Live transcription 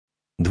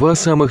Два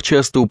самых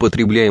часто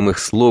употребляемых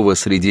слова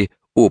среди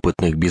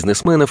опытных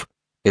бизнесменов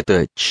 –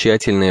 это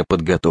тщательная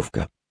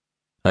подготовка.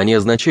 Они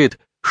означают,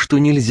 что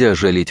нельзя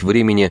жалеть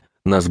времени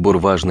на сбор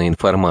важной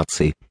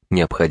информации,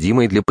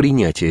 необходимой для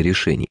принятия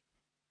решений.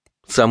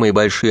 Самые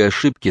большие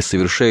ошибки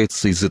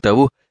совершаются из-за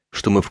того,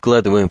 что мы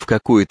вкладываем в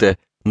какое-то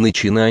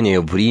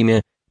начинание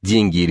время,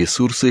 деньги и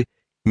ресурсы,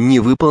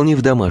 не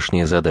выполнив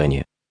домашнее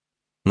задание.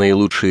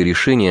 Наилучшие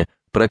решения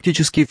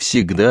практически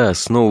всегда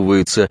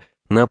основываются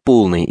на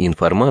полной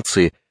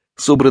информации,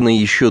 собранной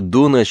еще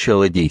до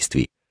начала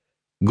действий.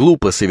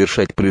 Глупо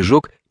совершать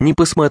прыжок, не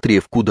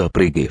посмотрев, куда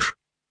прыгаешь.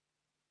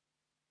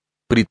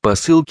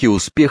 Предпосылки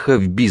успеха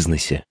в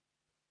бизнесе.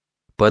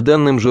 По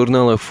данным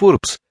журнала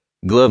Forbes,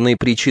 главной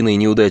причиной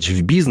неудач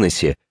в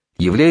бизнесе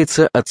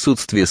является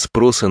отсутствие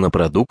спроса на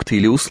продукт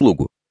или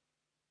услугу.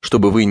 Что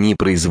бы вы ни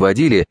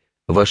производили,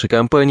 ваша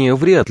компания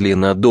вряд ли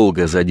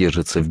надолго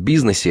задержится в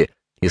бизнесе,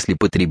 если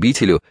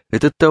потребителю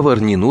этот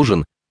товар не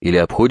нужен или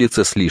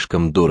обходится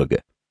слишком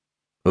дорого.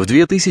 В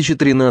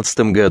 2013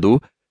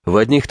 году в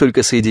одних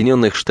только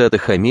Соединенных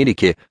Штатах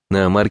Америки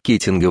на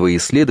маркетинговые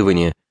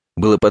исследования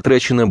было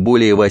потрачено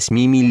более 8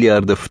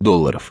 миллиардов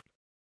долларов.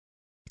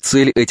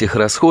 Цель этих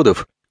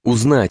расходов –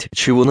 узнать,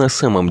 чего на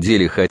самом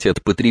деле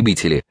хотят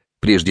потребители,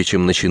 прежде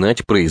чем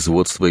начинать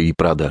производство и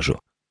продажу.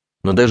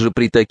 Но даже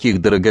при таких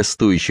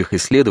дорогостоящих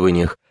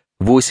исследованиях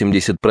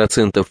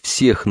 80%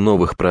 всех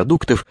новых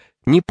продуктов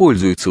не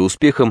пользуются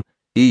успехом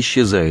и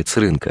исчезают с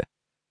рынка.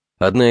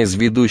 Одна из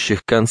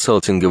ведущих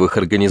консалтинговых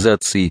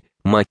организаций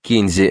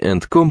McKinsey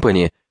 &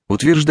 Company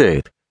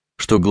утверждает,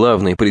 что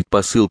главной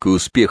предпосылкой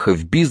успеха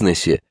в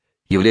бизнесе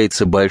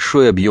является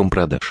большой объем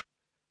продаж.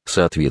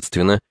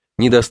 Соответственно,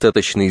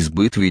 недостаточный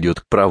сбыт ведет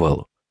к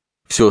провалу.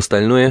 Все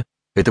остальное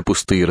 – это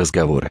пустые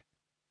разговоры.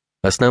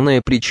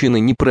 Основная причина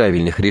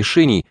неправильных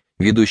решений,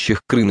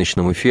 ведущих к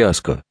рыночному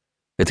фиаско,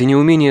 это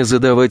неумение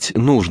задавать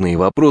нужные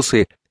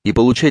вопросы и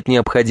получать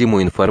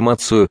необходимую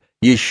информацию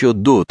еще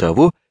до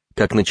того,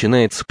 как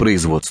начинается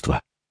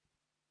производство.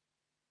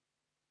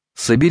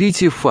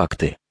 Соберите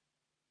факты.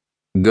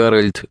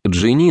 Гарольд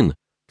Дженин,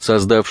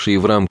 создавший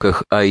в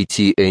рамках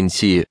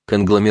IT&T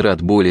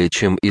конгломерат более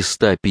чем из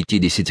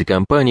 150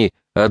 компаний,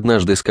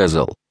 однажды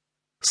сказал: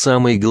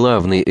 «Самый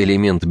главный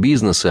элемент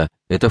бизнеса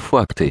 – это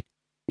факты.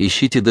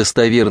 Ищите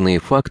достоверные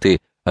факты,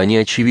 а не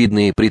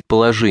очевидные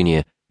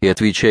предположения и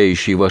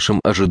отвечающие вашим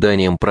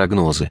ожиданиям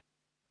прогнозы.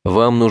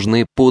 Вам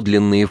нужны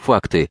подлинные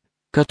факты,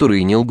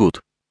 которые не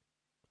лгут».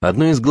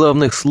 Одно из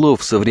главных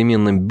слов в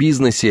современном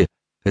бизнесе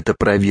 – это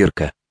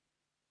проверка.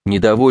 Не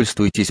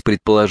довольствуйтесь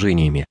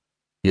предположениями.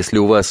 Если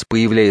у вас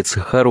появляется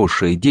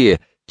хорошая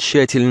идея,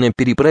 тщательно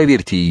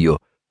перепроверьте ее,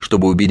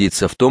 чтобы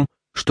убедиться в том,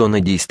 что она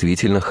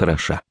действительно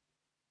хороша.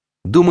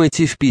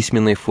 Думайте в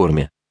письменной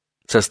форме.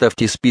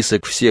 Составьте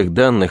список всех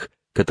данных,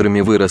 которыми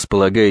вы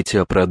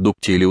располагаете о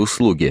продукте или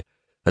услуге,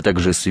 а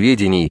также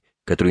сведений,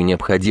 которые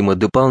необходимо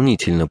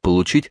дополнительно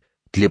получить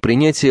для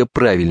принятия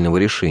правильного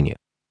решения.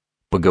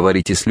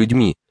 Поговорите с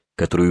людьми,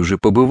 которые уже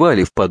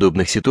побывали в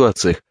подобных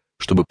ситуациях,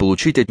 чтобы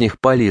получить от них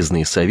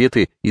полезные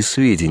советы и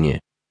сведения.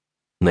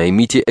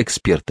 Наймите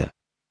эксперта.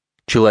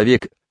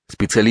 Человек,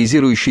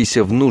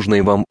 специализирующийся в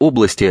нужной вам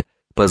области,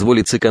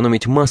 позволит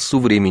сэкономить массу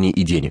времени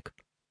и денег.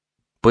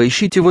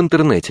 Поищите в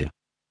интернете.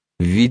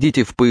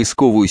 Введите в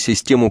поисковую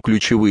систему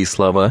ключевые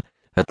слова,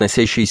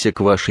 относящиеся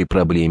к вашей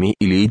проблеме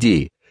или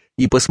идее,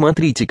 и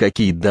посмотрите,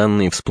 какие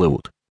данные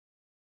всплывут.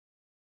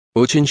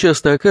 Очень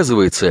часто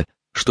оказывается,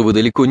 что вы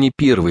далеко не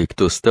первый,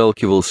 кто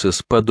сталкивался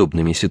с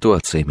подобными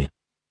ситуациями.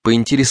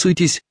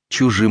 Поинтересуйтесь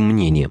чужим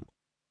мнением.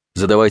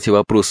 Задавайте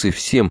вопросы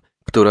всем,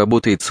 кто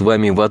работает с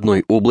вами в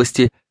одной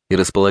области и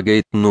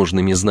располагает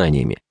нужными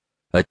знаниями.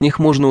 От них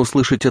можно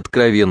услышать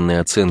откровенные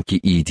оценки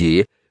и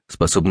идеи,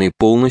 способные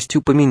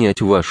полностью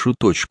поменять вашу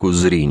точку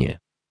зрения.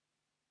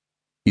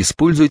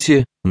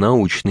 Используйте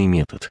научный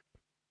метод.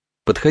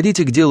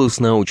 Подходите к делу с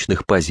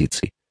научных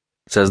позиций.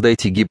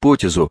 Создайте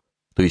гипотезу,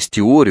 то есть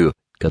теорию,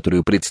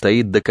 которую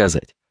предстоит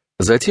доказать.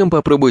 Затем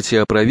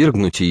попробуйте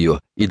опровергнуть ее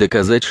и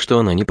доказать, что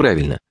она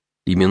неправильна.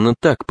 Именно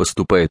так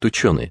поступают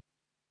ученые.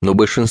 Но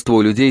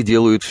большинство людей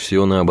делают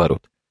все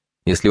наоборот.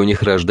 Если у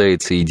них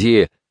рождается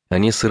идея,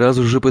 они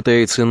сразу же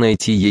пытаются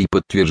найти ей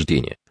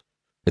подтверждение.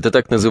 Это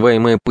так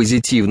называемое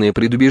позитивное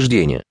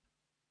предубеждение.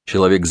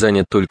 Человек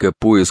занят только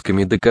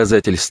поисками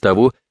доказательств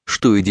того,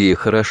 что идея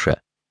хороша,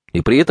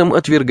 и при этом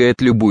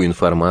отвергает любую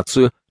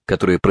информацию,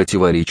 которая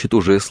противоречит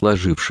уже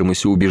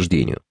сложившемуся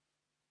убеждению.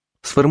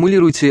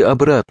 Сформулируйте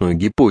обратную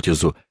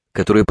гипотезу,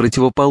 которая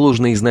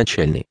противоположна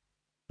изначальной.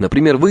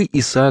 Например, вы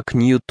Исаак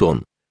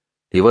Ньютон,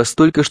 и вас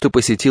только что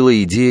посетила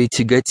идея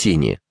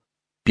тяготения.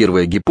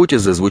 Первая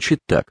гипотеза звучит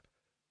так: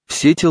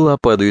 все тела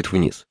падают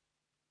вниз.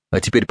 А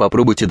теперь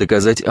попробуйте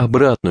доказать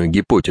обратную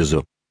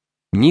гипотезу.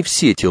 Не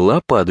все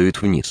тела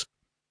падают вниз.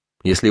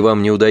 Если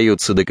вам не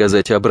удается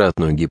доказать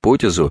обратную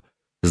гипотезу,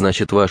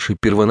 значит ваши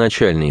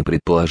первоначальные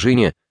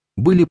предположения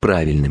были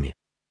правильными.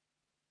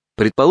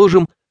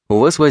 Предположим, у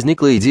вас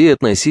возникла идея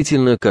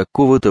относительно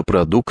какого-то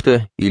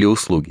продукта или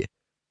услуги.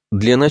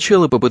 Для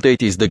начала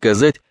попытайтесь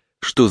доказать,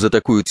 что за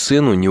такую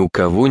цену ни у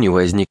кого не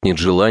возникнет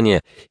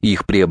желания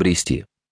их приобрести.